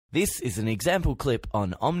This is an example clip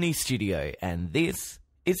on Omni Studio, and this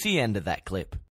is the end of that clip.